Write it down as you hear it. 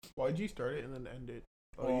Why'd you start it and then end it?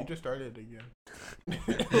 Oh, Well- you just started it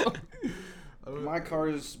again. My car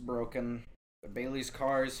is broken. Bailey's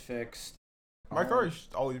car is fixed. My car is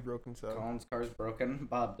always broken, so. Colin's car is broken.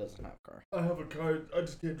 Bob doesn't have a car. I have a car. I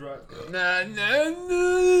just can't drive. No.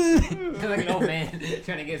 Like an old man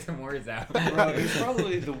trying to get some words out. Bro, it was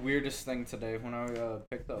probably the weirdest thing today when I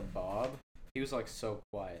picked up Bob. He was like so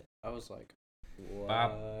quiet. I was like, what?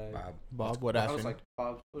 Bob, what I happened? was like,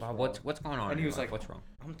 Bob, Bob, wrong? what's going on? And he was Bob? like, what's wrong?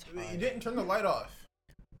 I'm You tired. didn't turn the light off.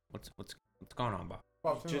 What's going on, Bob?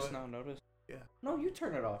 Bob, turn the Just light- now noticed? Yeah. No, you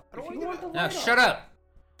turn it off. I don't If wanna you get want the No, light shut off. up.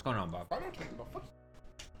 What's going on, Bob? I don't turn it off.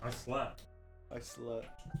 I slept. I slept.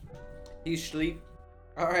 You sleep.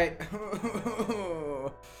 Alright.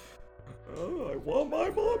 Oh, I want my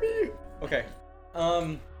mommy. Okay.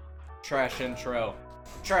 Trash intro.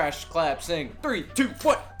 Trash, clap, sing. 3, 2,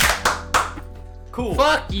 1. Cool.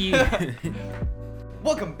 Fuck you.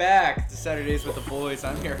 Welcome back to Saturdays with the Boys.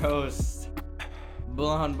 I'm your host,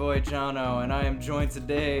 Blonde Boy Jono, and I am joined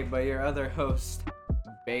today by your other host,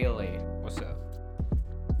 Bailey. What's up?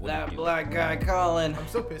 What That do you- black guy, Colin. I'm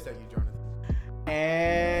so pissed at you, Jonathan.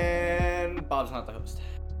 And Bob's not the host.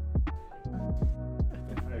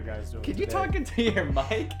 How you guys doing? Can you today? talk into your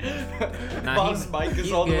mic? Nah, Bob's he's- mic is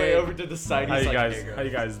he's all the way good. over to the side. How He's you like, guys? "Nigga." How you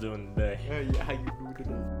guys doing today? How you doing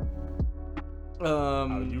today?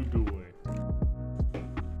 How you doing?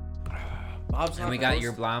 Bob's not And we the got host.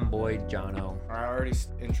 your blonde boy, Jono. I already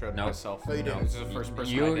introed Nope. myself. No, you didn't. This is the first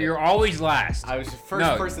person I You're, did. you're always last. I was the first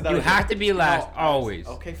No, person that you I did. have to be last, No, I was- always.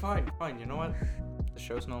 Okay, fine. You know what? The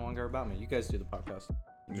show's no longer about me. You guys do the podcast.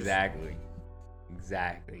 Exactly,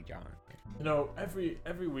 John. You know,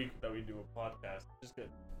 every week that we do a podcast, just get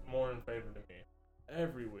more in favor to me.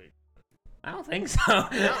 Every week. I don't think so.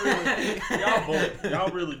 Not really. Y'all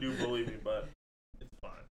really do bully me, but it's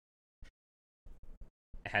fine.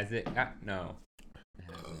 Has it? No. It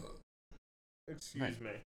hasn't. Excuse me.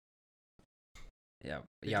 Yeah.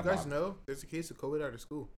 Did Yeah, you guys Bob. know there's a case of COVID out of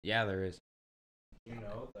school? Yeah, there is. You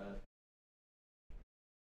know that.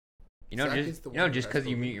 Zach is the one who Just has because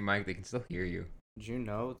you COVID. mute your mic, they can still hear you. Did you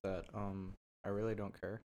know that I really don't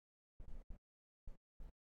care?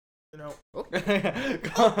 You know.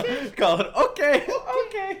 Colin, okay.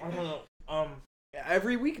 I don't know.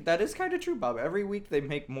 Every week, that is kind of true, Bob. Every week they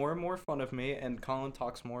make more and more fun of me, and Colin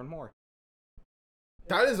talks more and more.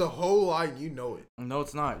 That is a whole lie. You know it. No,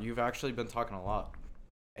 it's not. You've actually been talking a lot,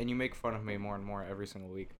 and you make fun of me more and more every single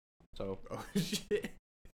week. So Oh shit.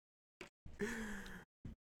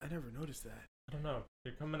 I never noticed that. I don't know.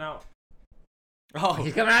 You're coming out. oh,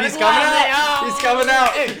 He's coming out. He's coming out. He's coming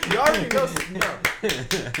out. You already know.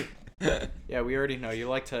 No. Yeah, we already know you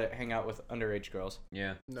like to hang out with underage girls.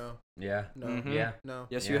 Yeah. No. Yeah. No. Mhm. Yeah. No.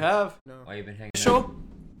 Yes, Yeah. you have. No. Why you been hanging out? Sure.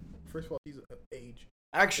 First of all, he's age.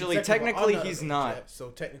 Actually, And second of all, technically, I'm not he's of age not. yet, so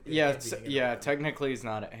technically. Yeah, I can't be hanging out with him. technically he's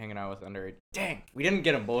not hanging out with underage. Dang, we didn't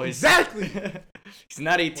get him, boys. Exactly. He's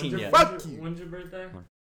not 18 yet. Fuck you. When's your birthday?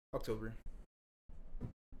 October.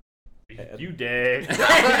 You did.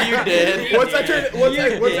 You did. Once I turn You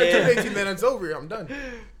 18, then it's over. I'm done.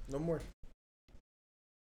 No more.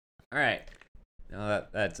 All right. No,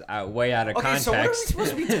 that's way out of Okay, context. so what are we supposed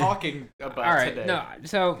to be talking about All right. today? No.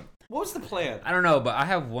 So What was the plan? I don't know, but I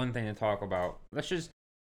have one thing to talk about. Let's just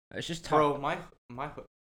talk. Bro, my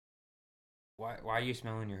Why are you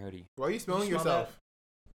smelling your hoodie? Why are you smelling smell yourself?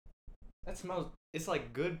 that smells. It's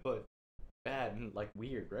like good, but bad and like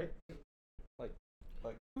weird, right?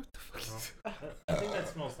 What the fuck? is I think that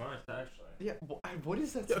smells nice, actually. Yeah. What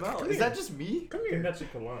is that Yo, smell? come Is here. that just me? Come I think here. that's your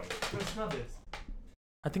cologne. What smell this?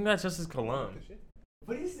 I think that's just his cologne.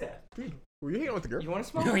 What is that? Dude, were you hanging out with the girl? You want to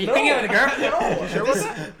smell? Were you hanging out with a girl? No. Sure This,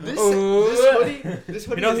 was- this Ooh. hoodie. This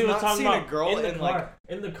hoodie You know, has he was not talking seen about a girl in the in car. like.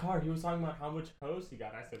 In the car, he was talking about how much hose he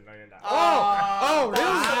got. I said, no, you're not. Oh, really?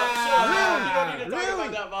 You don't need to talk Really?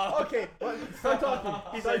 about that, Bob. Okay, start talking.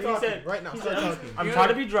 He Start said, talking. Right now, he start said, talking. I'm trying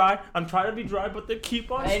to be dry. I'm trying to be dry, but they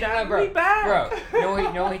keep on Hey, no, stabbing bro, me back. bro.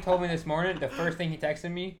 You know what he told me this morning? The first thing he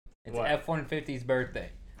texted me, it's What? F-150's birthday.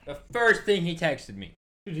 The first thing he texted me.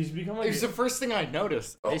 Dude, he's becoming It was the first thing I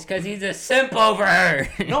noticed. It's because he's a simp over her.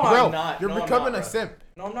 No, Bro, I'm not. you're No, I'm becoming not, a bro. simp.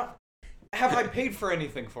 No, I'm not. Have I paid for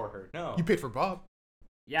anything for her? No. You paid for Bob.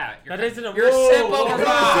 Yeah, That isn't a you're a whoa, simp whoa, over whoa.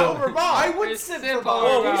 Bob. Over Bob. I would You're simp simp for Bob.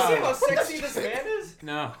 over You see Bob. how sexy this man is?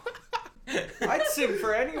 No. I'd simp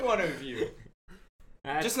for any one of you.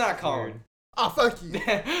 That's Just not Colin. Oh, fuck you.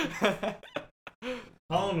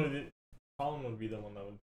 Colin would be the one that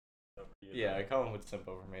would. Yeah, Colin would simp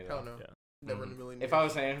over me though. Hell no. Yeah. Never in a million If years. I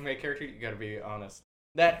was an anime character, you gotta be honest.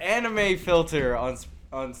 That anime filter on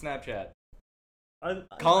Snapchat.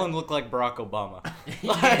 Colin looked like Barack Obama.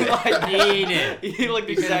 He did. He looked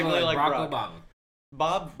He could've exactly looked like Barack Barack. Obama.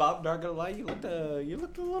 Bob, not gonna lie, you looked a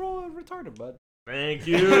little retarded, bud. Thank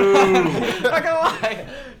you. Not gonna lie,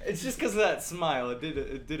 it's just because of that smile.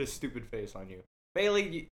 It did a stupid face on you,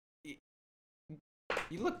 Bailey.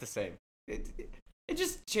 You look the same. It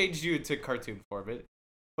just changed you into cartoon form.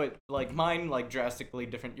 But like mine, like drastically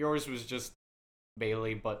different. Yours was just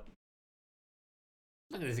Bailey, but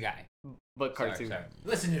Look at this guy. cartoon. Sorry.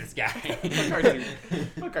 Listen to this guy. Cartoon.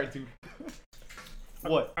 What cartoon?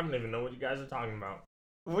 What? I don't even know what you guys are talking about.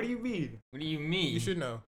 What do you mean? What do you mean? You should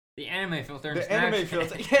know. The anime filter. And The anime Snapchat.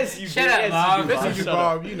 filter. Yes, you Shut do. up, Yes, Bob. You do, This is you, Shut up.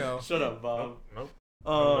 Bob. You know. Shut up, Bob. Nope.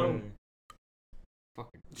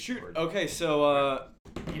 Fucking Shoot. word. Okay, so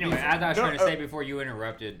You know, as I was No, trying to say before you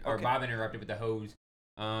interrupted, or okay. Bob interrupted with the hose.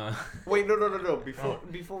 wait, no.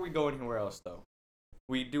 Before we go anywhere else, though,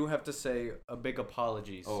 we do have to say a big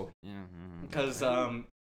apologies. Oh, yeah. Because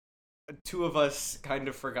two of us kind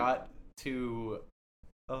of forgot to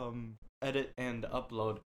edit and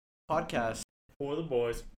upload podcasts. For the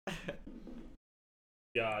boys.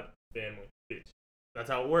 God, family, bitch. That's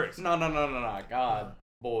how it works. No. God,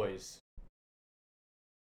 boys,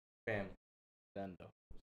 family, then though.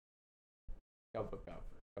 Go.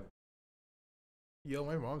 Yo,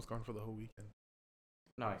 my mom's gone for the whole weekend.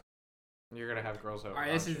 Nice. You're gonna have girls over. All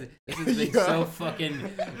right, this is aren't been Yeah. so fucking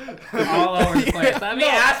all over the place. Let me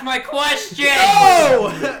ask my question. No!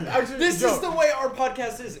 Actually, This Joe. is the way our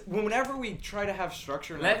podcast is. Whenever we try to have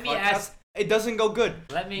structure in Let our me podcast, ask- it doesn't go good.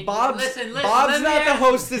 Let me Bob's let Bob's me Not the ask-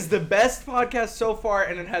 Host is the best podcast so far,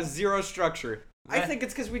 and it has zero structure. I Let- think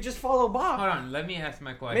it's because we just follow Bob. Hold on, let me ask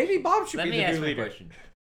my question. Maybe Bob should Let be me the ask new my leader. question.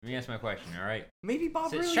 Let me ask my question. All right. Maybe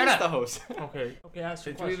Bob really Shut is up. the host. Okay, ask your Since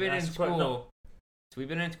question. we've been in ask your que- school, so we've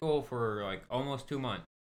been in school for like almost 2 months.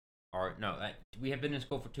 Or no, we have been in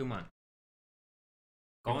school for 2 months.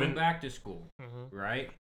 We've Going been- back to school, right?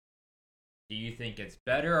 Do you think it's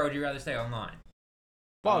better, or would you rather stay online?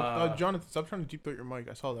 Bob, Jonathan, stop trying to deep throat your mic.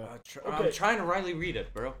 I saw that. I'm Okay. trying to Riley read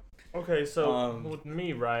it, bro. Okay, so Um, with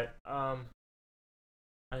me, right?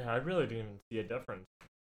 I really didn't even see a difference.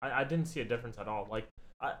 I didn't see a difference at all. Like,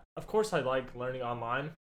 of course I like learning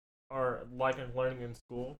online, or like learning in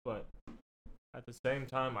school, but at the same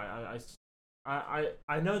time,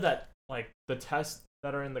 I know that like the tests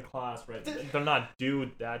that are in the class, right? They're not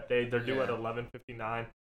due that day. They're due at Yeah. 11:59.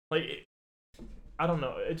 Like, I don't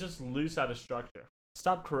know. It just lose out of structure.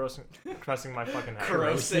 Stop caressing my fucking head.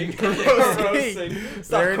 Corrosing. Corrosing.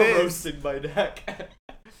 Stop There it is. corrosing my neck.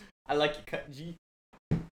 I like you cut G.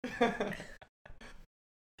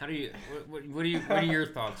 How do you? What are your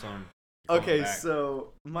thoughts on? going Okay, back?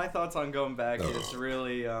 so my thoughts on going back is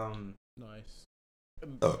really Nice.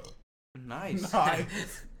 nice.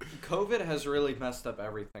 Nice. COVID has really messed up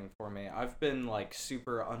everything for me. I've been like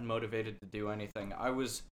super unmotivated to do anything. I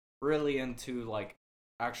was really into like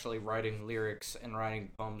actually writing lyrics and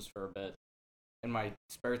writing poems for a bit in my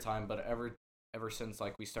spare time, but ever since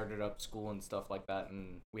like we started up school and stuff like that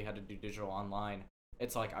and we had to do digital online,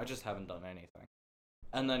 it's like I just haven't done anything.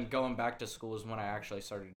 And then going back to school is when I actually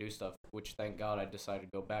started to do stuff, which thank God I decided to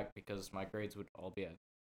go back because my grades would all be at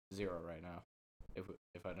 0 right now if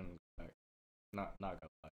I didn't go back. Not go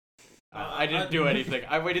back. I didn't do anything.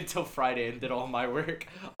 I waited till Friday and did all my work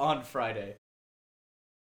on Friday.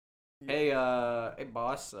 Hey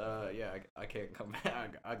boss. Yeah, I can't come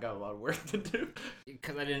back. I got a lot of work to do.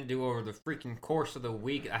 Because I didn't do over the freaking course of the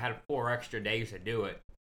week, I had 4 extra days to do it.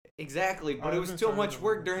 Exactly, but I it was haven't too started much on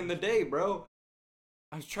work work during the day, bro.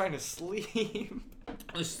 I was trying to sleep.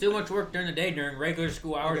 It was still much work during the day during regular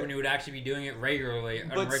school hours Okay. when you would actually be doing it regularly on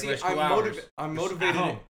But regular see, school hours. I'm Just motivated. at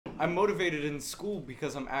home. I'm motivated in school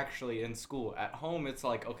because I'm actually in school. At home, it's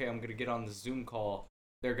like, okay, I'm gonna get on the Zoom call.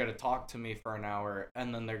 They're gonna talk to me for an hour,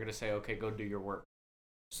 and then they're gonna say, okay, go do your work.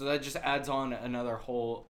 So that just adds on another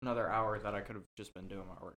hour that I could have just been doing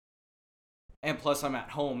my work. And plus, I'm at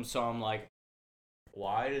home, so I'm like,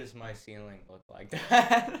 why does my ceiling look like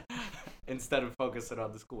that? Instead of focusing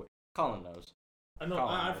on the school. Colin knows. I know.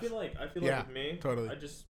 Colin I knows. feel like Yeah, with me, totally. I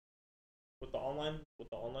just with the online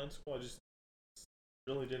school, I just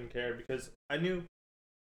really didn't care because I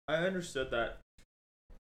understood that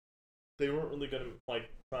they weren't really gonna like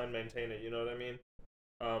try and maintain it. You know what I mean?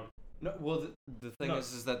 No, well, the thing No.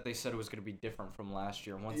 is that they said it was going to be different from last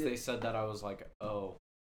year. Once Yeah. they said that, I was like, oh,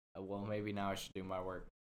 well, maybe now I should do my work.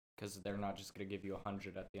 Because they're not just going to give you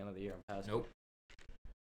 100 at the end of the year and pass. Nope.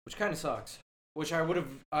 Which kind of sucks. Which I would have,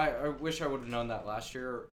 I wish I would have known that last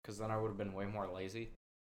year, because then I would have been way more lazy.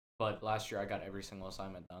 But last year I got every single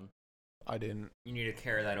assignment done. I didn't. You need to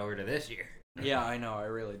carry that over to this year. Yeah, I know, I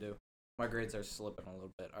really do. My grades are slipping a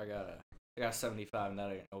little bit. I got 75 and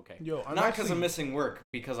that ain't okay. Yo, I'm Not because actually, I'm missing work,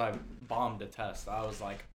 because I bombed a test. I was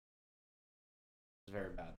like, very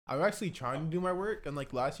bad. I'm actually trying to do my work, and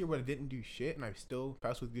like last year, but I didn't do shit, and I still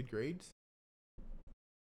passed with good grades.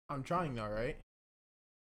 I'm trying now, right?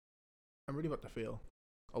 I'm really about to fail,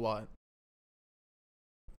 a lot.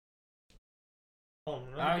 Oh,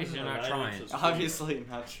 we're Obviously even you're not at 9 trying. weeks of school. Obviously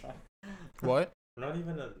not trying. What? We're not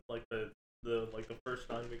even at like the first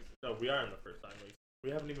 9 weeks. No, we are in the first 9 weeks.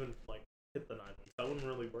 We haven't even like hit the 9 weeks. I wouldn't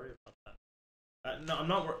really worry about that. No,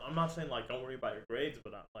 I'm not saying like don't worry about your grades,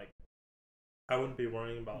 but I wouldn't be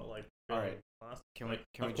worrying about like. All right. Class. Can like,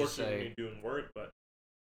 we of just course you're say gonna be doing work, but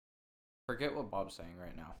forget what Bob's saying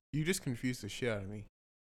right now? You just confused the shit out of me.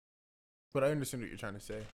 But I understand what you're trying to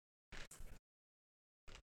say.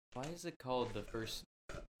 Why is it called the first?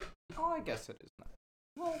 Oh, I guess it is not.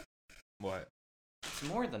 Well, What? it's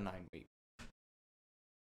more than 9 weeks.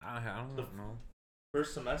 I don't know.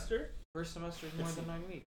 first semester. First semester is more than 9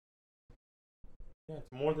 weeks. Yeah,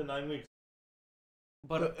 it's more than 9 weeks.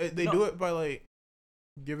 But They no. do it by like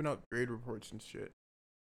giving out grade reports and shit.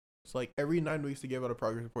 It's like every 9 weeks to give out a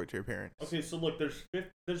progress report to your parents. Okay, so look, there's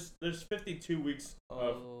 52 weeks of.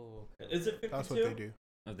 oh, okay. Is it 52? That's what they do.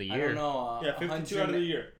 Of the I year. don't know. Yeah, 52 out of the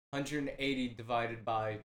year. 180 divided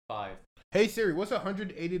by 5. Hey Siri, what's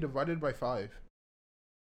 180 divided by 5?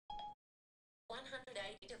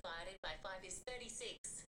 180 divided by 5 is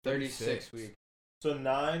 36. 36 weeks. So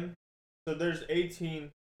 9. So there's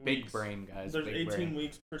 18. Big weeks. brain, guys. There's big 18 brain.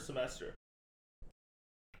 weeks per semester.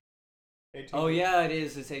 18 Oh weeks. yeah, it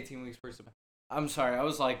is. It's 18 weeks per semester. I'm sorry, I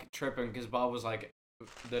was like tripping because Bob was like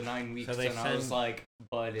the 9 weeks, they and I was send- like,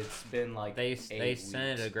 but it's been like They 8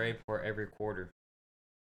 send a weeks. grade report every quarter,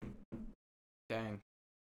 Dang.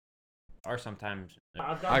 or sometimes.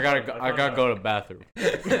 I gotta go to the bathroom.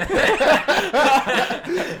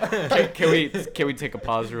 Can Can we take a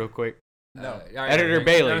pause real quick? No. Editor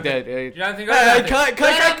Bailey. Jonathan, go Hey, to cut,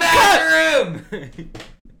 the bathroom.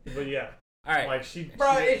 But yeah, All right. like she.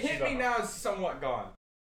 Bro, she- it she's hit me on- now. It's somewhat gone.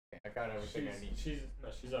 I got everything I need. She's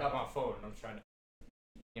I got my phone. I'm trying to,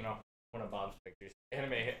 one of Bob's pictures.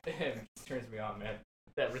 Anime turns me on, man.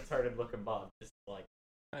 That retarded looking Bob, just like.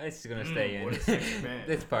 This is gonna stay in. what a sexy man.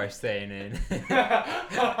 This part's staying in. Come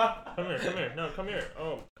here. No, come here.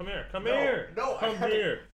 Oh, come here. Come No, here. no, Come I-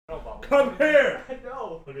 here. No, Bob. Come here.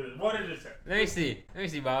 No. Look at this. What did it say? Let me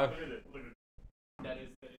see, Bob. Look at it. Look at it. That is.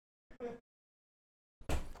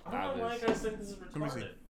 I don't know why you guys think this is Let me see.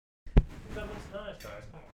 retarded. That looks nice, guys.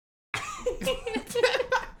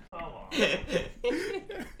 Come on.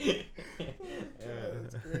 Yeah,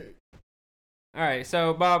 that's great. All right,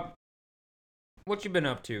 so Bob, what you been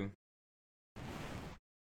up to?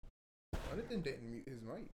 Jonathan didn't mute his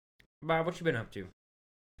mic. Bob, what you been up to?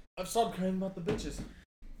 I've stopped caring about the bitches.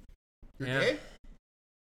 You're Yeah. gay?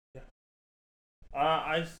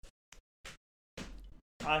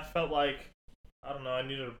 I felt like, I don't know, I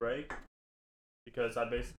needed a break because I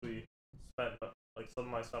basically spent like some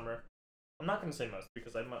of my summer. I'm not gonna say most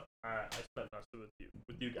because I spent most of it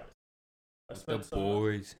with you guys. I The spent some,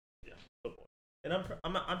 boys. yeah, the boys, and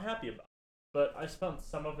I'm happy about it. But I spent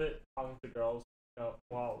some of it talking to girls,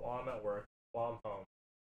 while I'm at work, while I'm home.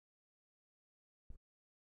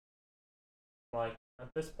 Like at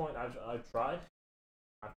this point, I've tried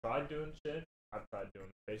doing shit. I've tried doing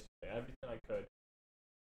basically everything I could.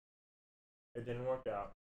 It didn't work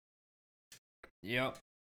out. Yep.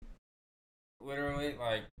 Literally,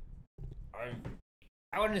 like,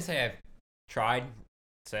 I wouldn't say I've tried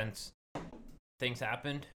since things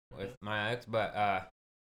happened with my ex, but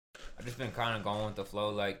I've just been kind of going with the flow.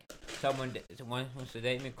 Like, someone wants to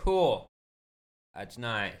date me, cool, that's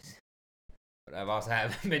nice. But I've also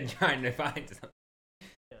haven't been trying to find something.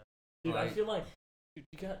 Dude, I Like- feel like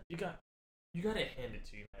you got it handed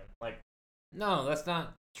to you, man. Like, No, that's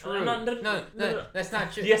not true. No, No, that's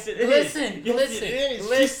not true. yes, it is. Listen, Yes, listen, it is.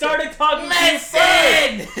 listen. She started talking to you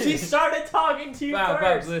first. She started talking to you Bob,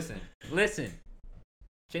 first. listen.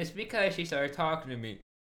 Just because she started talking to me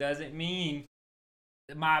doesn't mean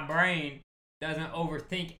that my brain doesn't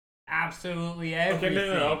overthink absolutely Okay, everything.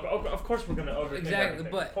 no. Of course we're gonna overthink Exactly,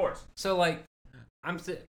 everything. but- of course. So like,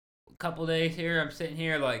 a couple days here, I'm sitting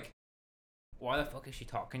here like, why the fuck is she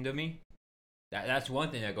talking to me? That's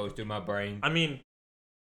one thing that goes through my brain. I mean,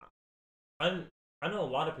 I know a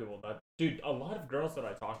lot of people that, dude. A lot of girls that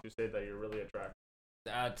I talk to say that you're really attractive.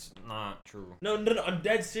 That's not true. No. I'm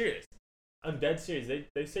dead serious.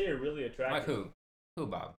 They say you're really attractive. Like who? Who,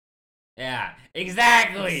 Bob? Yeah,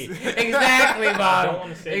 exactly, Bob. I don't want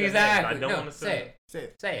to say their names. exactly. I don't No, want to say it. Say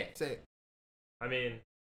it. Say it. Say it. I mean,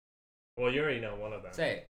 well, you already know one of them.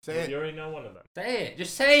 Say it. Say You it. already know one of them. Say it.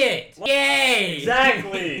 Just say it. Yay!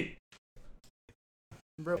 Exactly.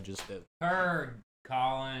 Bro. I just did. Her,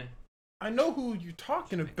 Colin. I know who you're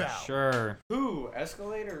talking about. Sure. Who?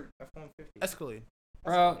 Escalade or F-150? Escalade.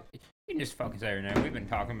 Bro, you can just fucking say her name. We've been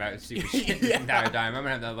talking about stupid shit this entire time. I'm gonna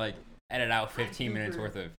have to like edit out 15 minutes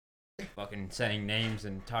worth of fucking saying names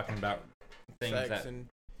and talking about things Sex that. and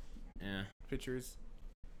Yeah. pictures.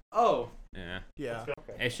 Oh. Yeah. Yeah.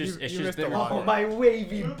 It's just You it's missed just a been lot. Oh, my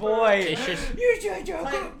wavy boy. It's just You're such a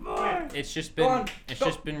good boy. it's just Go been on, it's go.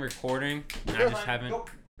 just been recording and I just haven't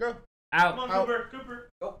Go. out. Come on, Out. Cooper.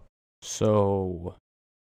 So,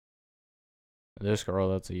 this girl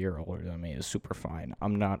that's a year older than me is super fine.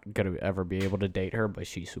 I'm not gonna ever be able to date her, but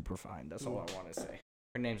she's super fine. That's all I want to say.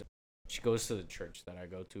 Her name's. She goes to the church that I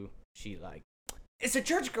go to. She like. It's a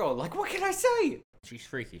church girl. Like, what can I say? She's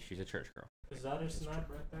freaky. She's a church girl. Is that her snap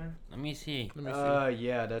right there? Let me see. Let me see.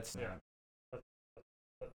 Yeah, that's. Yeah.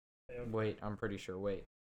 Wait, I'm pretty sure. Wait.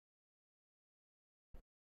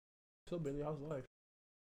 Still Billy, how's life?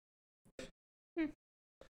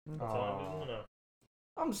 That's all I need to know.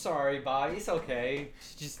 I'm sorry, Bobby. It's okay.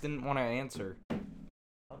 She just didn't want to answer.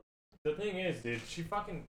 The thing is, dude, she talked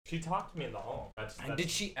to me in the hall. That's Did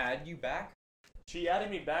she add you back? She added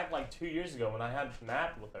me back like 2 years ago when I had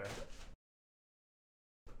math with her.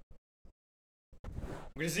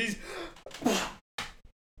 Because he's.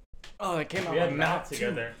 Oh, it came out We my had mouth math too.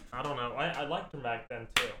 together. I don't know. I liked her back then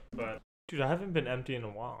too, but dude, I haven't been empty in a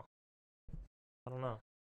while. I don't know.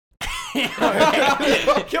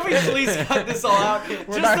 Can we please cut this all out? Just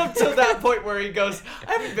not- up till that point where he goes,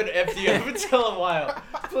 I haven't been empty up until a while.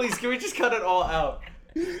 Please, can we just cut it all out?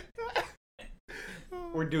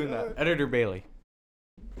 We're doing that. Editor Bailey.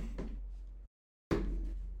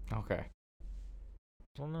 Okay.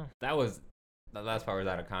 I don't know. That was the last part was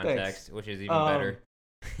out of context, which is even Um, better.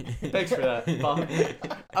 Thanks for that,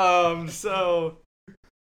 Bob. So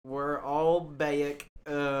we're all back.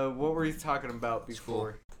 What were you talking about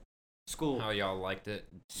before? School. How y'all liked it?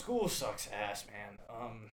 School sucks ass, man.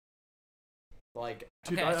 Like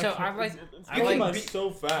Dude, Okay, so I can't- like- It's I going like by so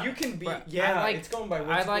fast. you can be. But Yeah, I like- it's going by. I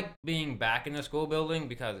what's like being back in the school building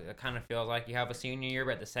because it kind of feels like you have a senior year,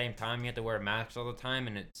 but at the same time you have to wear masks all the time,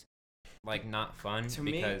 and it's like not fun To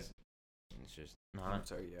me- because it's just I'm not.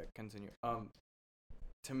 sorry. Yeah, continue.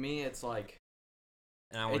 To me, it's like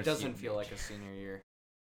And I wanna it see doesn't a feel bitch. like a senior year.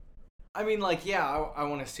 I mean, like, yeah, I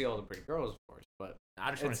want to see all the pretty girls, of course, but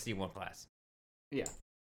I just want it's- to see one class.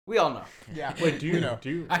 we all know. Yeah. Wait, do you know? Do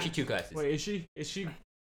you? Actually, two classes. Wait,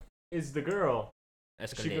 is the girl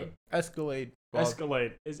Escalade. Escalade. Bob.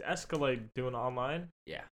 Escalade? Is Escalade doing online?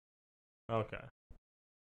 Yeah. Okay.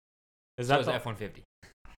 Is So that is the, F-150.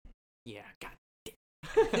 Yeah, God.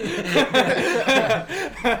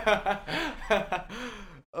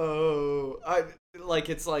 Oh,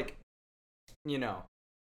 it's like, you know.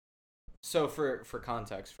 So for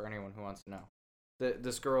context, for anyone who wants to know,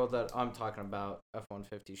 this girl that I'm talking about,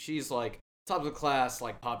 F-150, she's like top of the class,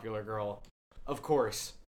 like popular girl, of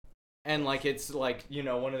course. And like it's like, you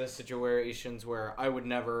know, one of the situations where I would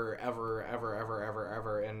never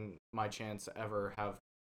ever in my chance ever have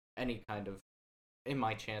any kind of in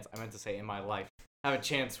my chance, I meant to say in my life, have a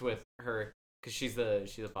chance with her because she's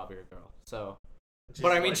the popular girl. So,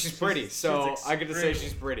 but I mean she's pretty, so I get to say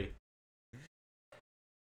she's pretty.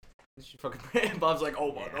 She's fucking pretty. Bob's like,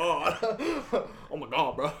 oh my god, oh my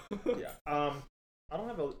god, bro. Yeah. I don't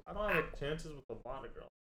have chances with a lot of girls.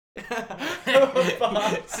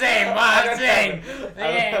 Same, Bob, same.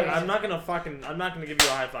 I'm not gonna give you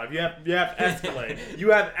a high five. You have Escalade. You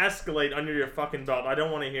have Escalade under your fucking belt. I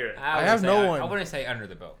don't want to hear it. I have no one. I wouldn't say under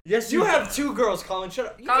the belt. Yes, You have two girls, Colin. Shut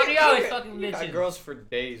up. Colin, can't- you always can't- fucking you got mention- girls for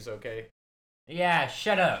days, okay? Yeah,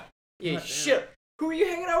 shut up. Yeah, God damn. shit. Who were you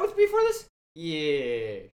hanging out with before this?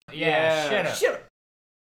 Yeah. Yeah, shut up. Shut up.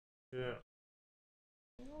 Yeah.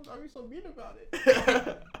 Why are you so mean about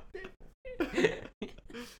it?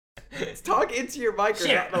 Talk into your mic or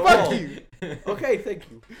Shit, not the fuck wall. you. Okay, thank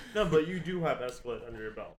you. No, but you do have Escalade under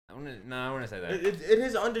your belt. I want to say that. It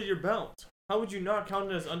is under your belt. How would you not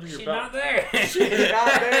count it as under your She's belt? not there. She's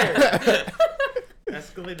not there.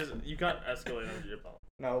 Escalade is. You got Escalade under your belt.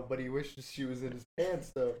 No, but he wishes she was in his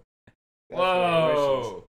pants, though. That's what he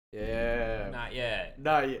Whoa. wishes. Yeah. Not yet.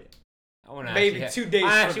 Not yet. I want to Maybe 2 days I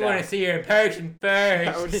from actually want now. to see her in person first.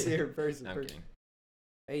 I want to see her in person. No, I'm kidding.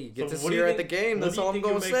 Hey, you get So to what see do her you at the think- game. what That's do you all I'm think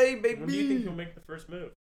gonna you'll say, make- baby. When do you think you'll make the first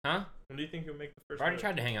move? Huh? When do you think you'll make the first I already move?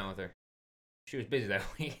 tried to hang out with her. She was busy that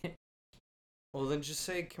week. Well, then just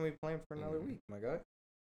say, can we plan for another week, my guy?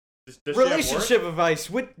 Does she have work? Relationship advice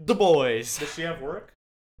with the boys. Does she have work?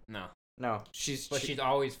 No. No, she's. But she's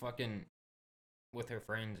always fucking with her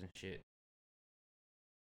friends and shit.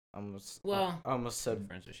 Almost. Well, I almost said.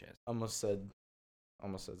 friends with shit. Almost said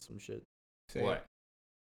some shit. Say What?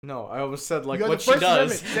 No, I almost said like You got what the she First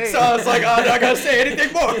does. Amendment, say So it. I was like, oh, I'm not gonna say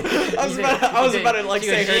anything more. I was about to like she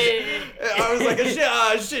goes, say her. "Yeah." I was like,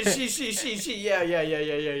 she.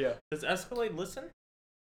 Yeah. Does Escalade listen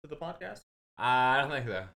to the podcast? I don't think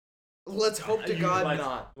so. Let's hope to God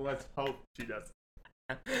not. Let's hope she does.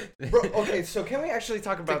 Bro, okay, so can we actually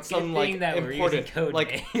talk about something like important?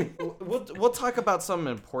 Like, we'll talk about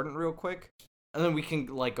something important real quick, and then we can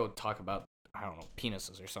like go talk about I don't know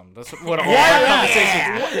penises or something. That's what all of our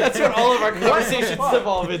conversations. That's what all of our conversations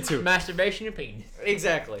evolve into. Masturbation and penis.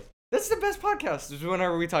 Exactly. That's the best podcast. Is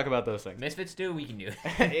whenever we talk about those things. Misfits do, we can do.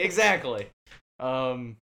 Exactly.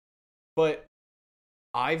 But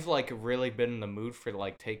I've like really been in the mood for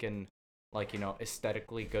like taking like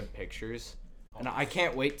aesthetically good pictures. And I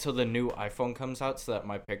can't wait till the new iPhone comes out so that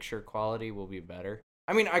my picture quality will be better.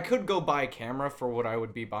 I mean, I could go buy a camera for what I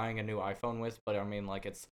would be buying a new iPhone with, but I mean, like,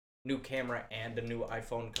 it's new camera and a new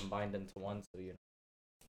iPhone combined into one, so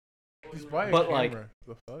Just buy a But, camera. like,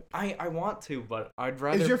 the fuck? I want to, but I'd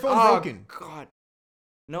rather. Is your phone broken? God.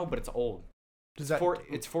 No, but it's old. Does that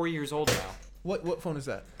It's 4 years old now. what phone is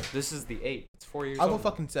that? This is the 8. It's 4 years I have old. a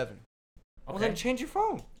fucking 7. Well, then change your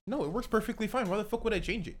phone. No, it works perfectly fine. Why the fuck would I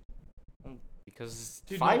change it? Because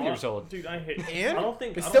it's 5 years old. Dude, I hate. And I don't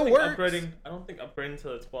think it I don't still think works. I don't think upgrading to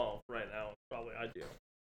the 12 right now is probably ideal.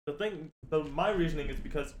 My reasoning is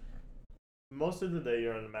because most of the day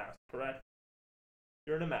you're in a mask, correct?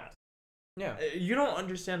 You're in a mask. Yeah. You don't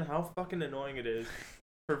understand how fucking annoying it is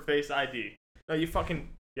for Face ID. No, you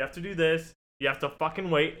have to do this. You have to fucking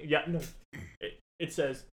wait. Yeah, no. It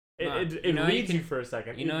says it You know, reads you you for a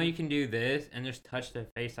second. You can do this and just touch the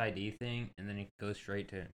Face ID thing, and then it goes straight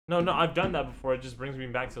to. No, I've done that before. It just brings me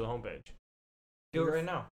back to the homepage. Do it right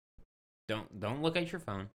now. Don't look at your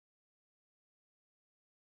phone.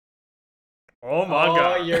 Oh my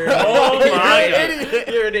god! You're Oh my god!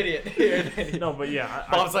 You're an idiot. No, but yeah,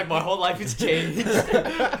 Bob's like, my whole life has changed.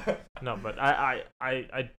 No, but I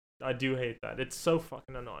do hate that. It's so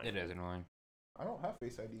fucking annoying. It is annoying. I don't have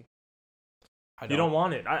Face ID. You don't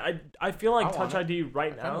want it. I feel like I want Touch ID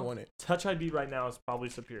right I kinda now. want it. Touch ID right now is probably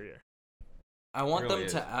superior. I want Really them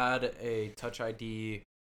is. to add a Touch ID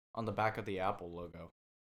on the back of the Apple logo.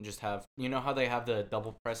 And just have, you know how they have the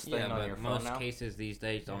double press thing Yeah, on but your phone most now? cases these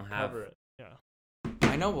days don't have. Cover it. Yeah.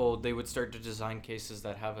 I know, well, they would start to design cases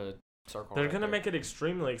that have a circle. They're right gonna there. make it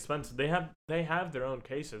extremely expensive. They have their own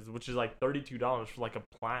cases, which is like $32 for like a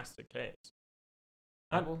plastic case.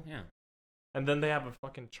 Apple, yeah, And then they have a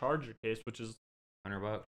fucking charger case, which is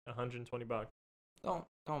 $100. $120.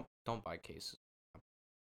 Don't buy cases.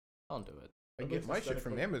 Don't do it. I get my shit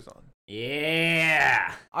from Amazon.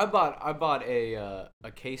 Yeah. I bought a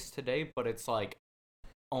case today, but it's like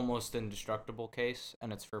almost indestructible case,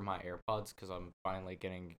 and it's for my AirPods because I'm finally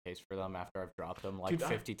getting a case for them after I've dropped them like Dude,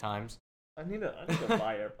 50 times. I need to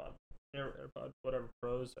buy AirPod. AirPod, whatever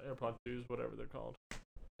Pros, AirPod 2s, whatever they're called.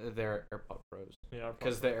 They're AirPod Pros Yeah,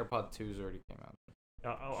 because the AirPod 2s already came out.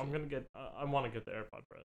 I'm gonna get. I want to get the AirPod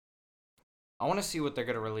Pros. I want to see what they're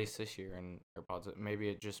gonna release this year in AirPods. Maybe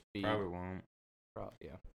it just be Probably won't.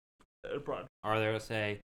 yeah. AirPod. Or they'll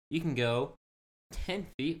say you can go 10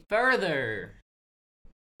 feet further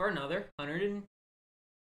for another $190.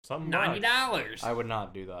 Something bucks. I would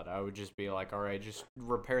not do that. I would just be like, all right, just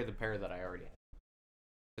repair the pair that I already have.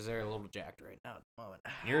 Because they're a little jacked right now at the moment.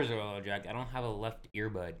 Yours are a little jacked. I don't have a left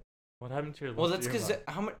earbud. What happened to your? Well, left that's because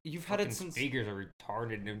earbud? how much you've had Fucking it since speakers are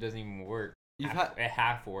retarded and it doesn't even work. You've It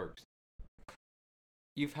half works.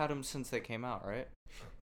 you've had them since they came out, right?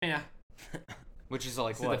 Yeah. Which is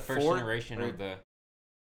like This is what, the first 4? generation Or- of the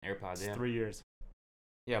AirPods. It's Yeah. 3 years.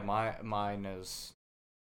 Yeah, mine is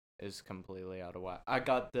completely out of whack. I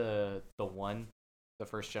got the one, the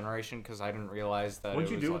first generation, because I didn't realize that.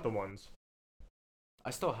 What'd you do like, with the ones? I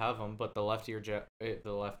still have them, but the left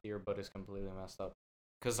earbud is completely messed up.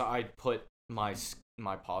 Cause I put my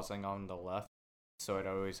pausing on the left, so I'd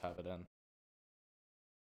always have it in.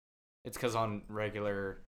 It's cause on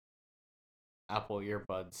regular Apple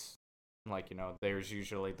earbuds, like there's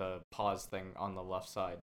usually the pause thing on the left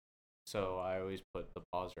side, so I always put the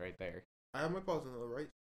pause right there. I have my pause on the right.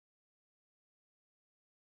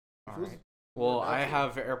 Alright. Well, I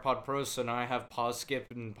have AirPod Pros, so now I have pause, skip,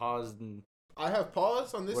 and pause, and I have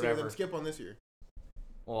pause on this ear, Whatever. then skip on this ear.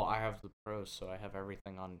 well, I have the Pros, so I have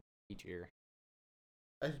everything on each ear.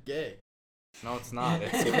 That's gay. No, it's not.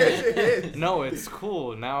 Yes, it is. No, it's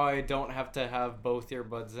cool. Now I don't have to have both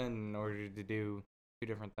earbuds in order to do 2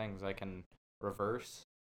 different things. I can reverse,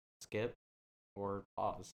 skip, or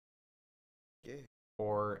pause. Gay.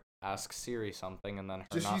 Or ask Siri something and then her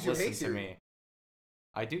Just not use your listen Hey to Siri. me.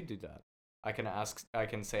 I do that. I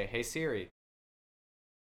can say, "Hey Siri."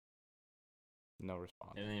 No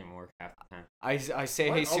response. It doesn't even work half the time. I say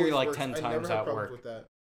Mine hey Siri always like works. 10 I never times have at problems work. with that.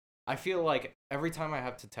 I feel like every time I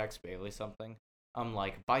have to text Bailey something, I'm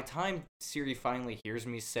like, by time Siri finally hears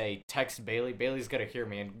me say text Bailey, Bailey's gonna hear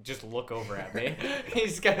me and just look over at me.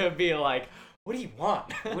 He's gonna be like, what do you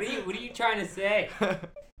want? What are you trying to say?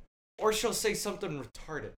 Or she'll say something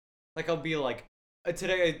retarded. Like I'll be like,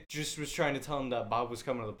 today I just was trying to tell him that Bob was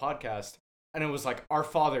coming to the podcast, and it was like, our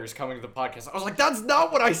father is coming to the podcast. I was like, that's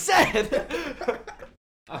not what I said!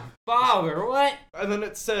 Father, what? And then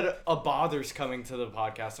it said, a bother's coming to the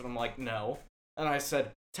podcast, and I'm like, no. And I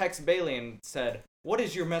said, text Bailey and said, what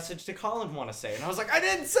is your message to Colin want to say? And I was like, I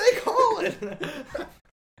didn't say Colin!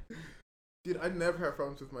 Dude, I never have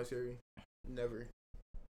problems with my Siri. Never.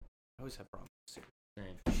 I always have problems with Siri.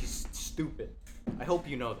 Same. She's stupid. I hope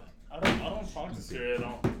you know that. I don't talk to Siri at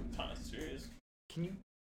all. Serious. Can you?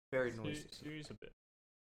 Very noisy. Siri's a bit.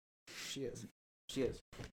 She is. She is.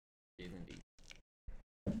 She is indeed.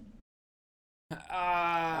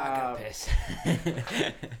 I got piss.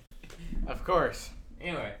 Of course.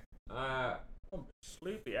 Anyway, I'm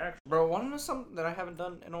sleepy, actually. Bro, wanna know something that I haven't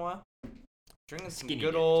done in a while? Drinking some Skinny good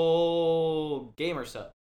dipped. old gamer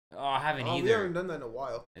set. oh, I haven't Oh, we either. haven't done that in a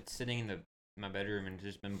while. It's sitting in my bedroom and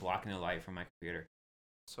just been blocking the light from my computer.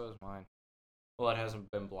 So is mine. Well, it hasn't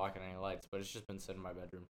been blocking any lights, but it's just been sitting in my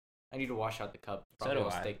bedroom. I need to wash out the cup. It's So probably do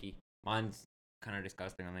all I. sticky. Mine's kind of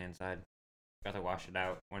disgusting on the inside. Got to wash it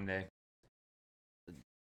out one day.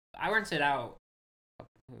 I rinsed it out a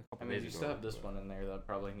I couple mean, days you ago. still have this one in there that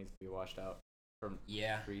probably needs to be washed out from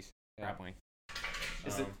Yeah, grease. Yeah. probably.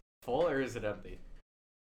 Is it full or is it empty?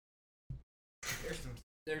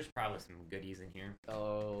 There's probably some goodies in here.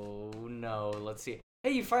 Oh no, let's see.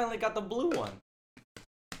 Hey, you finally got the blue one.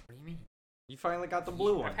 What do you mean? You finally got the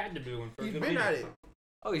blue one. I've had the blue one for a He's good been minute. at it.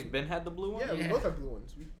 Oh, he's been had the blue one? Yeah, we Yeah. both have blue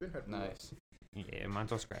ones. We've been had blue Nice. Yeah,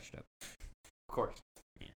 mine's all scratched up. Of course.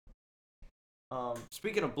 Yeah.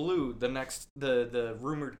 Speaking of blue, the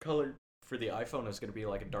rumored color for the iPhone is gonna be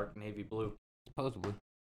like a dark navy blue, Supposedly.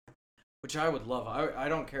 which I would love. I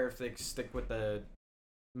don't care if they stick with the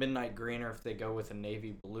midnight green or if they go with a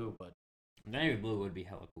navy blue, but Navy blue would be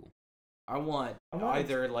hella cool. I want I want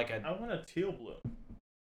either like I want a teal blue.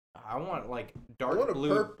 I want like I dark want a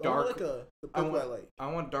blue, I want dark. like the I purple I want- like.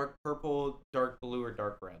 I want dark purple, dark blue, or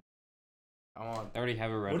dark red. I want. I already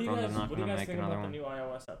have a red What do you phone. guys I'm not What do you gonna guys make think another about one. the new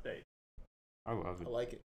iOS update? I love I it.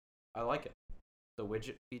 like it. I like it. The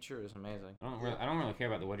widget feature is amazing. I don't really care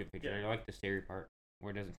about the widget picture. Yeah. I like the Siri part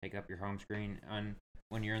where it doesn't take up your home screen. And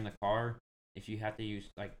when you're in the car, if you have to use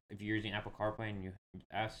if you're using Apple CarPlay and you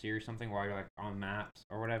ask Siri something while you're like on Maps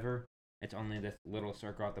or whatever, it's only this little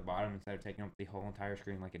circle at the bottom instead of taking up the whole entire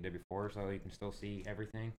screen like it did before, so you can still see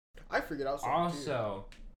everything. I figured out something too. Also,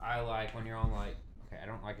 I like when you're on I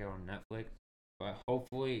don't like it on Netflix, but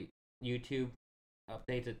hopefully YouTube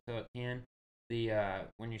updates it so it can. The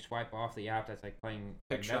when you swipe off the app that's like playing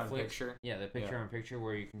like Picture on Netflix, picture. yeah, the picture Yeah. on picture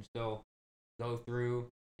where you can still go through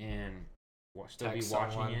and still Text be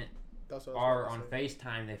watching someone. it. That's what I Or was on about to say.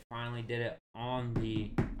 FaceTime, they finally did it on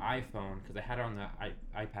the iPhone because they had it on the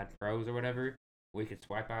iPad Pros or whatever. We could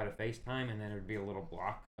swipe out a FaceTime and then it would be a little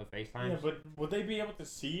block of FaceTime. Yeah, but would they be able to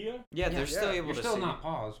see you? Yeah, they're still yeah, able You're to still see. not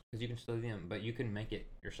paused because you can still see them, but you can make it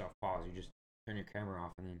yourself pause. You just turn your camera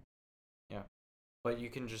off and then. But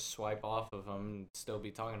you can just swipe off of them and still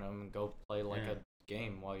be talking to them and go play like Yeah. a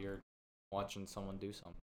game while you're watching someone do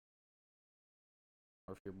something.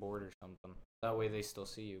 Or if you're bored or something. That way they still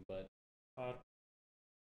see you, but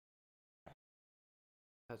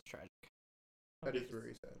that's tragic. That is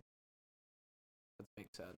very sad. That's big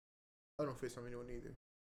sad. I don't FaceTime anyone either.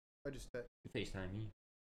 I just text. You FaceTime me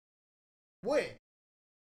When?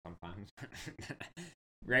 sometimes.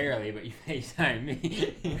 Rarely, but you FaceTime me.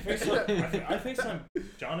 I FaceTime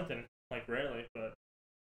Jonathan like rarely, but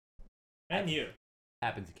and you.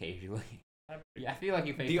 Happens occasionally. Yeah, I feel like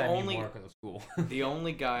you The FaceTime only- me more because of school. The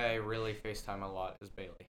only guy I really FaceTime a lot is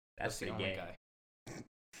Bailey. That's the the only gay. guy.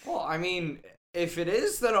 Well, I mean, if it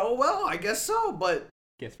is, then oh well, I guess so, but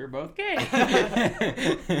Guess we're both gay.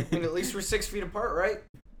 I mean, at least we're 6 feet apart, right?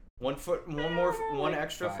 1 foot, one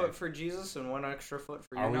extra Five. foot for Jesus and 1 extra foot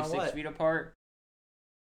for you Are we know 6 what. feet apart?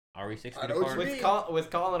 Are we 6 I feet know what apart? you mean. With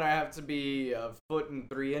Colin, I have to be a foot and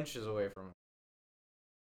 3 inches away from him.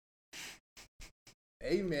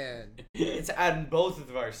 Amen. It's adding both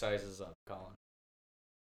of our sizes up, Colin.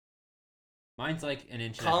 Mine's like an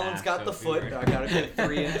inch. Colin's and a half, got so the if we foot. were- I gotta get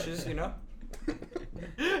 3 inches, you know.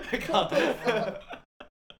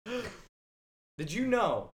 Did you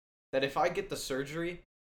know that if I get the surgery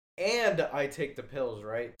and I take the pills,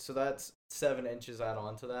 right? So that's 7 inches add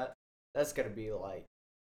on to that. That's gonna be like,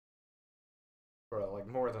 bro, like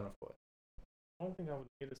more than a foot. don't think I would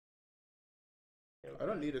need a. I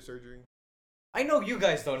don't need a surgery. I know you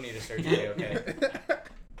guys don't need a surgery, okay?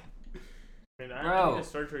 I mean, I Bro, need a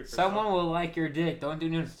surgery for Someone will like your dick. Don't do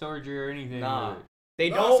no surgery or anything. Nah. with it. They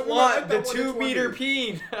No, don't some people want like the that one, it's 2-meter wonderful.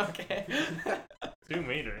 peen. Okay. 2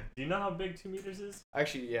 meter. Do you know how big 2 meters is?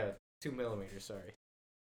 Actually, yeah, 2 millimeters. Sorry.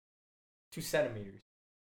 2 centimeters.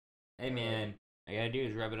 Hey man, all you gotta do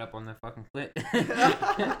is rub it up on the fucking clit.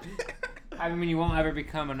 I mean, you won't ever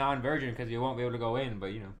become a non-virgin because you won't be able to go in, but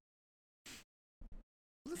you know.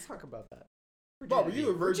 Let's talk about that. Bob, are you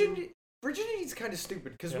a virgin? Virginity is kind of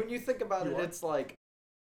stupid because Yeah. when you think about You it, are? it's like,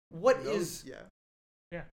 what No? is Yeah.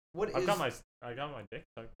 what I is got my dick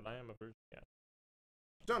sucked, but I am a virgin. Yeah.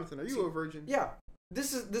 Jonathan, are you See- a virgin? Yeah,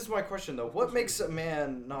 this is my question though. What makes a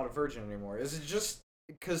man not a virgin anymore? Is it just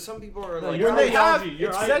because some people are No, like, your When they have ideology-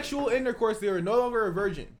 your sexual intercourse, they are no longer a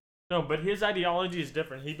virgin. No, but his ideology is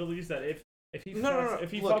different. He believes that if he No, fucks, no,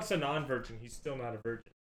 if he look. fucks a non-virgin, he's still not a virgin.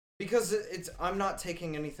 because it's I'm not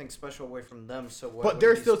taking anything special away from them, so what? But would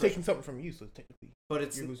they're be still special? taking something from you, so technically. But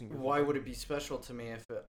it's you're losing your why virginity. would it be special to me if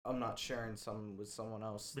I'm not sharing some with someone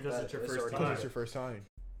else? Because that it's your is first already Because time. it's your first time.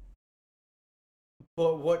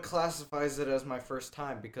 But what classifies it as my first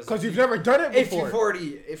time? Because Because if you've you- never done it if before.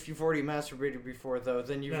 you've already masturbated before though,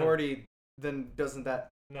 then you've No. already then doesn't that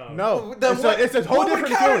No. No, Then it's, what- it's a whole what would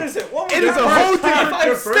different count feeling. as it? What would It is count a as whole it? different- If I'm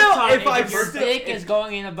Your first still, time, if I'm If your still, dick is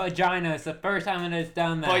going in a vagina, it's the first time it has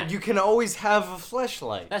done that. but you can always have a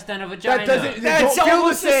fleshlight. That's not a vagina. doesn't- They That's don't feel the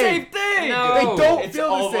almost the same. same thing. No. They don't It's feel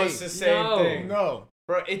the almost same. the same No. thing. No.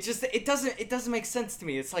 Bro, it doesn't make sense to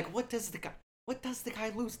me. It's like what does the guy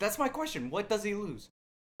lose? That's my question. What does he lose?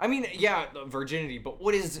 I mean, yeah, virginity, but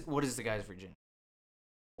what is the guy's virginity?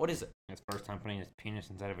 What is it? It's first time putting his penis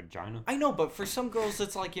inside a vagina. I know, but for some girls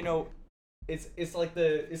it's like, you know, it's like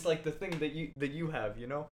the thing that you have, you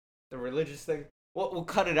know? The religious thing. We'll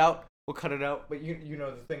cut it out. But you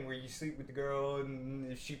know the thing where you sleep with the girl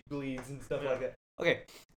and she bleeds and stuff like that. Okay,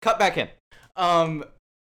 cut back in.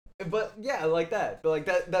 But yeah, like that. But like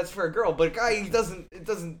that's for a girl. But a guy, it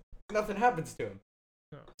doesn't. Nothing happens to him.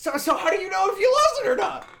 No. So how do you know if you lost it or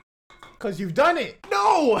not? Because you've done it.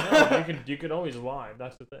 No. No, you could always lie.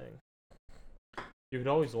 That's the thing. You could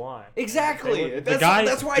always lie. Exactly. The That's guys-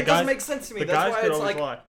 that's why the it doesn't guys- make sense to me. The That's guys why could it's always like.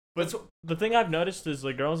 lie. But the thing I've noticed is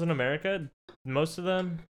like girls in America, most of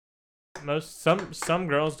them, some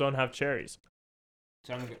girls don't have cherries.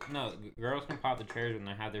 Girls can pop the cherries when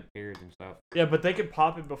they have their periods and stuff. Yeah, but they could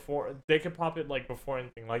pop it before. They could pop it like before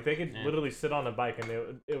anything. Like they could Yeah. literally sit on a bike and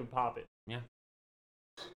it would pop it.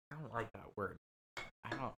 I don't like that word. I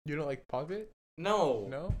don't. You don't like pop it? No.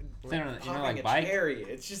 No? Sit on a- Popping like a bike? cherry.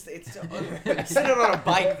 It's just it's sit it on a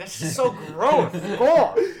bike. That's just so gross.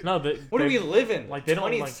 God. No, What do we live in? like? They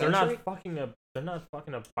don't 20th like. century? They're not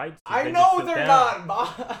fucking a bite. I They just know sit they're down. not,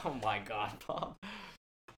 Bob. Oh my God, Bob.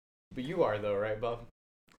 But you are though, right, Bob?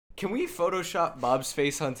 Can we Photoshop Bob's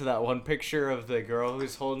face onto that one picture of the girl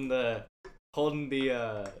who's holding the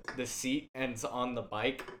seat and it's on the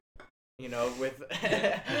bike? You know, with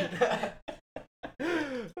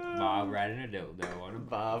Bob riding a dildo on a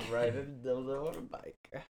Bob riding a dildo on a bike.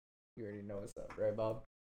 You already know what's up, right, Bob?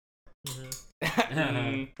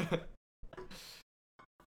 Mhm.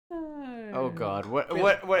 Oh God, what?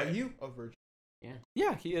 Are you a virgin?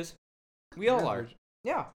 Yeah, he is. We You're all a are. virgin.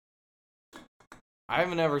 Yeah. I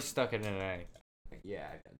haven't ever stuck it in anything. Yeah,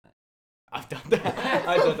 I've done that. I've done that.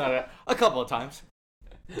 I've done that a couple of times.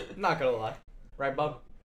 Not gonna lie, right, Bob?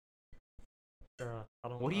 I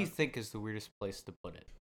don't. What do you think is the weirdest place to put it?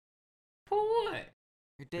 For what?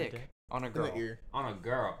 Your dick dick. on a In the girl. ear. On a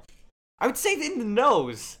girl. I would say in the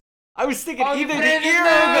nose. I was thinking Oh, you either put the it in the ear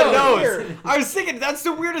or the nose! nose. I was thinking that's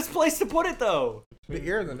the weirdest place to put it though. The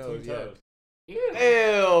ear and the Between nose, yeah. toes.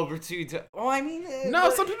 Ew, between well, I mean, No,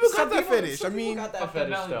 but some people got that fetish. some I people mean, got that Fuck the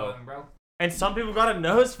fetish belly though. button, bro. And some people got a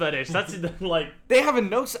nose fetish. That's like. They have a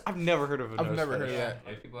nose. I've never heard of a I've nose never heard fetish. of that.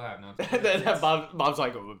 Most people have no. That Bob's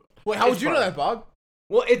like, Wait, how It's would you know fine. that, Bob?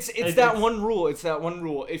 well, it's It's- that it's- one rule. It's that one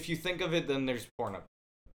rule. If you think of it, then there's porno.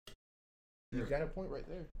 You got a point right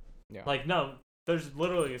there. Like no, there's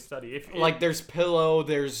literally a study. If Like there's pillow,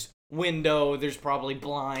 there's window, there's probably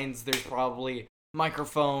blinds, there's probably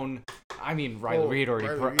microphone. I mean, Riley Oh, Reid Riley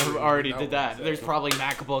Reid already did did that that. one, There's so- probably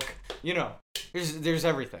MacBook. You know, there's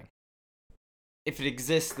everything. If it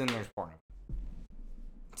exists, then there's porno.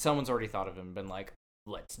 Someone's already thought of it and been like,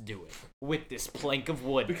 let's do it with this plank of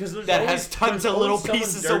wood because there's that always, has tons there's of little always someone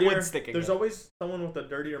pieces of wood dirtier- sticking. There's in it. always someone with a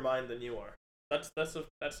dirtier mind than you are. That's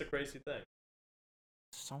the crazy thing.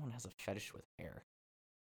 Someone has a fetish with hair.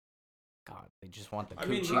 God, They just want the I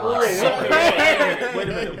mean, coochie. whoa, like, sucked. wait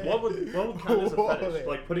a minute. What would count as a Whoa fetish? there.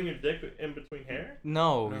 Like putting your dick in between hair?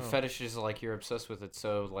 No, No. fetish is like you're obsessed with it,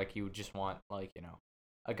 so like you would just want like, you know,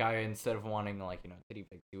 a guy instead of wanting like, you know, titty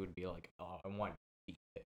pics, he would be like, oh, I want feet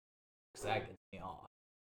pics. 'Cause that gets me off.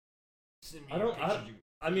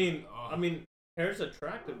 I mean, hair's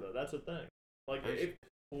attractive though. That's the thing. Like Hair's-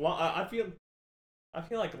 I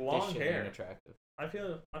feel like long This shit hair. ain't attractive. I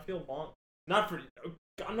feel long. Not for.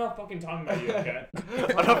 I'm not fucking talking about you, okay?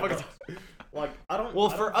 I'm not fucking Like I don't. Well,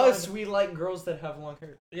 I for don't us, find- we like girls that have long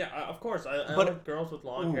hair. Yeah, of course. I But- like girls with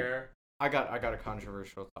long Ooh. hair. I got a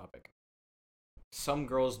controversial topic. Some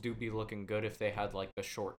girls do be looking good if they had like the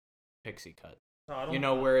short pixie cut. No, I don't. You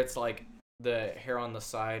know, where it's like the hair on the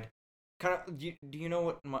side. Kind of. Do you know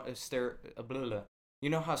what you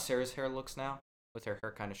know how Sarah's hair looks now with her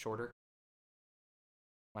hair kind of shorter?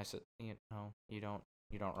 You know, you don't.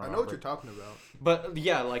 You don't remember. I know what you're talking about. But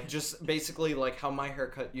yeah, like just basically like how my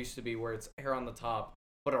haircut used to be, where it's hair on the top,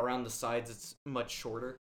 but around the sides it's much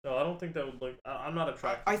shorter. No, I don't think that would look. I'm not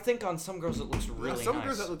attracted. I think on some girls it looks really Some nice.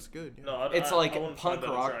 girls that looks good. Yeah. No, I, It's I, like I wouldn't punk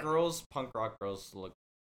find that rock attractive. girls. Punk rock girls look.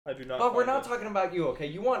 I do not. But we're find not it- talking about you, okay?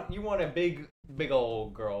 You want a big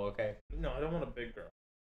old girl, okay? No, I don't want a big girl.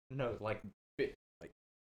 No, like big.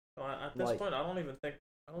 No, at this Like- point, I don't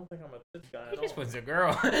think I'm a fit guy He at just all. wants a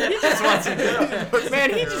girl. He just wants a girl.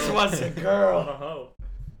 Man, he just wants a Not a girl. hoe.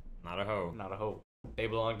 Not a hoe. Not a hoe. They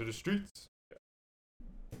belong to the streets.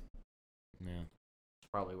 Yeah. It's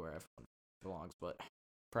probably where everyone belongs, but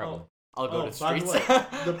Probably. I'll go Oh, to by the streets. way,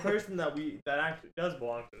 the person that actually does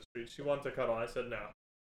belong to the streets, she wants a cuddle. I said no.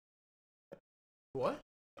 What?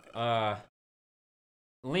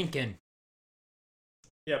 Lincoln.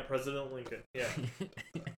 Yeah, President Lincoln. Yeah,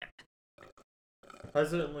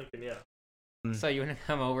 President Lincoln. Yeah. So you want to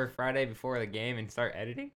come over Friday before the game and start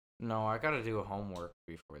editing? No, I gotta do homework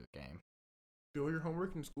before the game. Do all your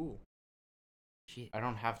homework in school. Shit. I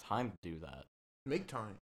don't have time to do that. Make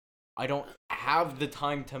time. I don't have the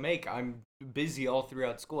time to make. I'm busy all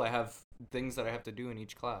throughout school. I have things that I have to do in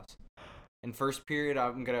each class. In first period,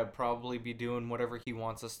 I'm gonna probably be doing whatever he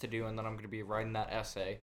wants us to do, and then I'm gonna be writing that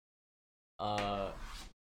essay.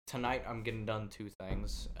 Tonight I'm getting done 2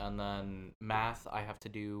 things, and then math, I have to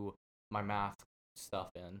do my math stuff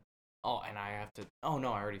in. Oh, and I have to. Oh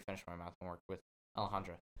no, I already finished my math homework with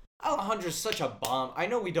Alejandra. Alejandra's such a bomb. I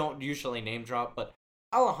know we don't usually name drop, but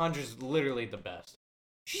Alejandra's literally the best.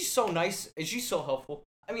 She's so nice and she's so helpful.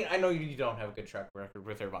 I mean, I know you don't have a good track record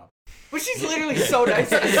with her, Bob, but she's literally so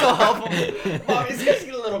nice and so helpful. Bob, it's because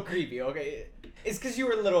you're a little creepy, okay? It's because you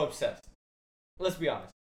were a little obsessed. Let's be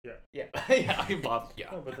honest. Yeah. Yeah. Yeah, Bob.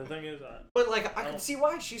 Yeah. No, but the thing is, But like, I can see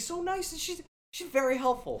why. She's so nice and she's very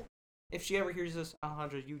helpful. If she ever hears this,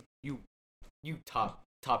 Alejandra, you top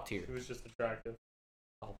tier. it was just attractive.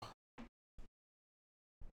 Oh.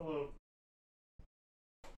 Hello.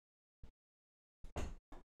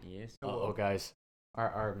 Yes. Oh, guys,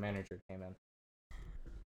 our manager came in.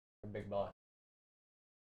 Our big boss.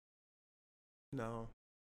 No.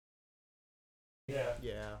 Yeah.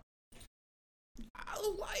 Yeah.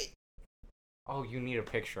 Oh, you need a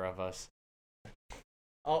picture of us.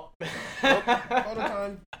 Oh. All the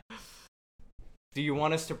time. Do you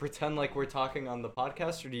want us to pretend like we're talking on the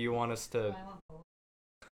podcast, or do you want us to? I want both.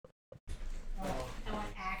 I want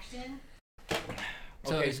action.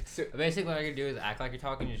 So, Okay, it's- basically what I can do is act like you're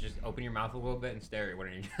talking, you just open your mouth a little bit and stare at what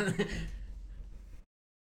you're doing.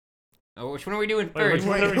 Oh, which one are we doing Wait, which first?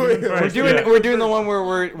 one are we Wait, doing wait, first? We're doing the one where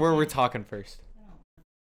we're talking first.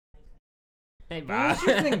 Hey, Why Bob. is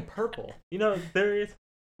your thing purple? You know, there is.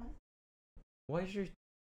 Why is your?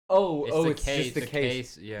 Oh, It's oh, the it's case, just the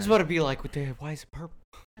case. Yeah. I was about to be like, what the? Why is it purple?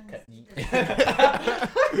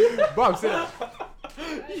 Bob, sit down.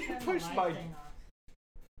 You pushed my.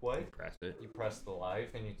 What? Press it. You press the live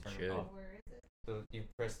and you turn Should. it off. So you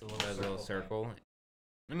press the That little little circle.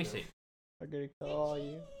 Let me see. I'm gonna call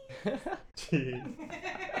you. Jeez.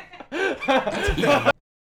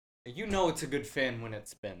 You know it's a good fan when it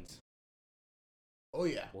spins. Oh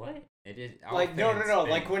yeah. What? It is. Like no,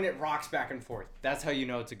 like when it rocks back and forth. That's how you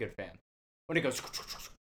know it's a good fan. When it goes,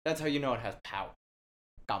 that's how you know it has power.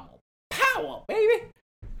 Come on, power, baby.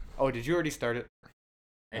 Oh, did you already start it?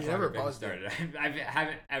 It's You never been paused it. started. I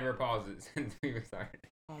haven't ever paused it since we were started.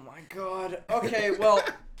 Oh my god. Okay, well.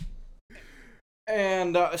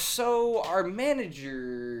 And so our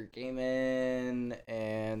manager came in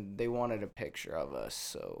and they wanted a picture of us,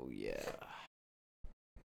 so yeah.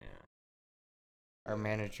 Yeah. Our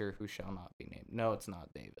manager who shall not be named. No, it's not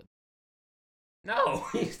David. No,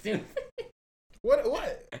 you stupid. What?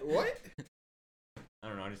 I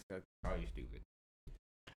don't know. I just thought, oh, you stupid.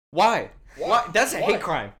 Why? Why? Why? That's a Why? hate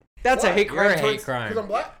crime. That's a What? hate You're crime. a hate towards- crime. Because I'm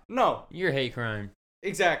black? No, You're hate crime.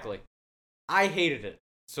 exactly. I hated it.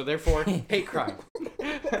 So therefore, hate crime.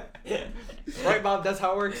 Right, Bob? That's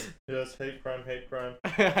how it works. Yes, hate crime, hate crime.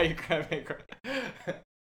 Hate crime, hate crime.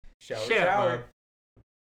 Shower, Shut up, shower. Bob.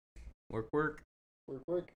 Work, work. Work,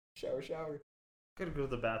 work. Shower, shower. Gotta go to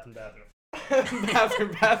the bathroom. bathroom.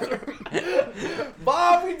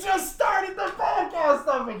 Bob, we just started the podcast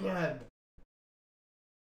up again.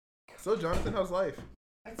 So, Jonathan, how's life?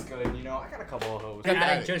 That's good. You know, I got a couple of hoes. Got the attic.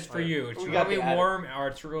 attic just for you. It's We got really the attic. warm or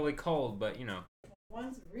it's really cold, but you know.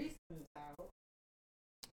 Once Reese moves out.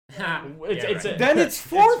 Then it's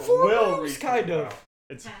four It's Will hours, Reese kind move of. out.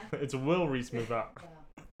 It's Will Reese move out. Well,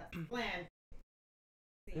 that's the plan.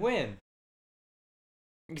 When?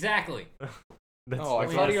 Exactly. That's Oh, I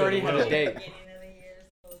that's thought why he said already had Will. a date. Beginning of the year,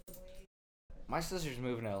 supposedly. My sister's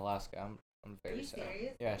moving to Alaska. I'm Are very you sad.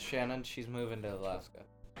 serious? Yeah, Shannon, she's moving to Alaska.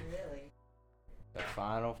 Really? The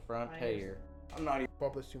final frontier. I'm not even.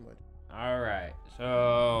 Bob, that's too much. All right.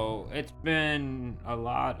 So it's been a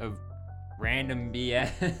lot of random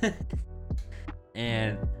BS,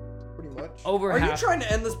 and Pretty much. over Are you half trying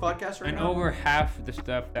to end this podcast right and now? over half the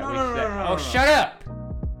stuff that No, we no, no, said. no, no, Oh, no. shut up!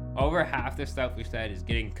 Over half the stuff we said is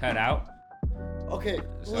getting cut out. Okay,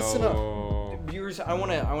 So listen up. Viewers, I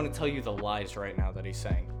wanna tell you the lies right now that he's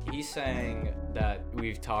saying. He's saying that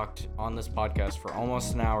we've talked on this podcast for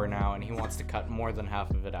almost an hour now, and he wants to cut more than half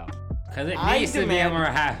of it out. because it I needs to be demand- over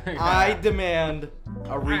half. I demand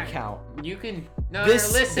a recount. You can no,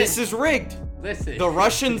 This no, listen. this is rigged. listen. The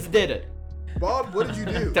Russians did it. Bob, what did you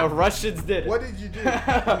do? The Russians did it. What did you do?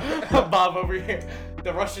 Bob over here.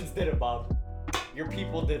 The Russians did it, Bob. Your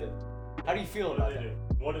people did it. How do you feel What about did they it?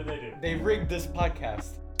 do? What did they do? They rigged this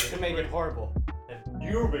podcast to make it horrible. And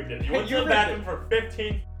you rigged it. You went You to the rigged bathroom it. for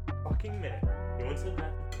 15 fucking minutes. You went to the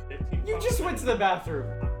bathroom for 15 You just went to the bathroom.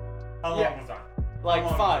 How long Yeah. was that? Like How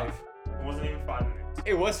long 5. was that? It wasn't even 5 minutes.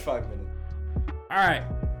 It was 5 minutes. All right.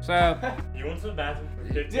 So You went to the bathroom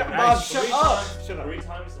for 15 Yeah, minutes. Bob, Three shut up. times- Shut up. 3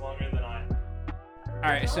 times longer than I. all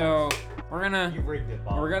right. So we're gonna You rigged it,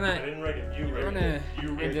 Bob. we're I gonna didn't rig it. You we're rigged gonna it. You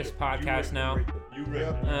end rigged this it. podcast You now. rigged it. You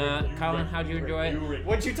rigged it. Colin, how'd you enjoy it? You rigged it.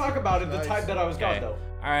 What'd you talk about at the Nice. time that I was Okay. gone, though?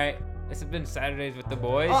 All right. This has been Saturdays with the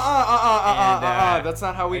boys. That's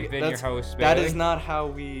not how we. I've been your That's, host, that Bailey. is not how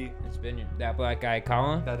we. It's been that black guy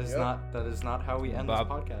Colin. That is Yep. not. That is not how we end Bob.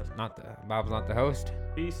 this podcast. Not the Bob's not the host,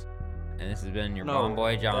 Peace. and this has been your No, bomb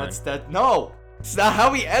boy John. That's that. No, it's not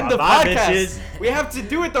how we end the Bye-bye, podcast. bitches. We have to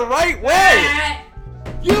do it the right way.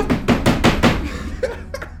 You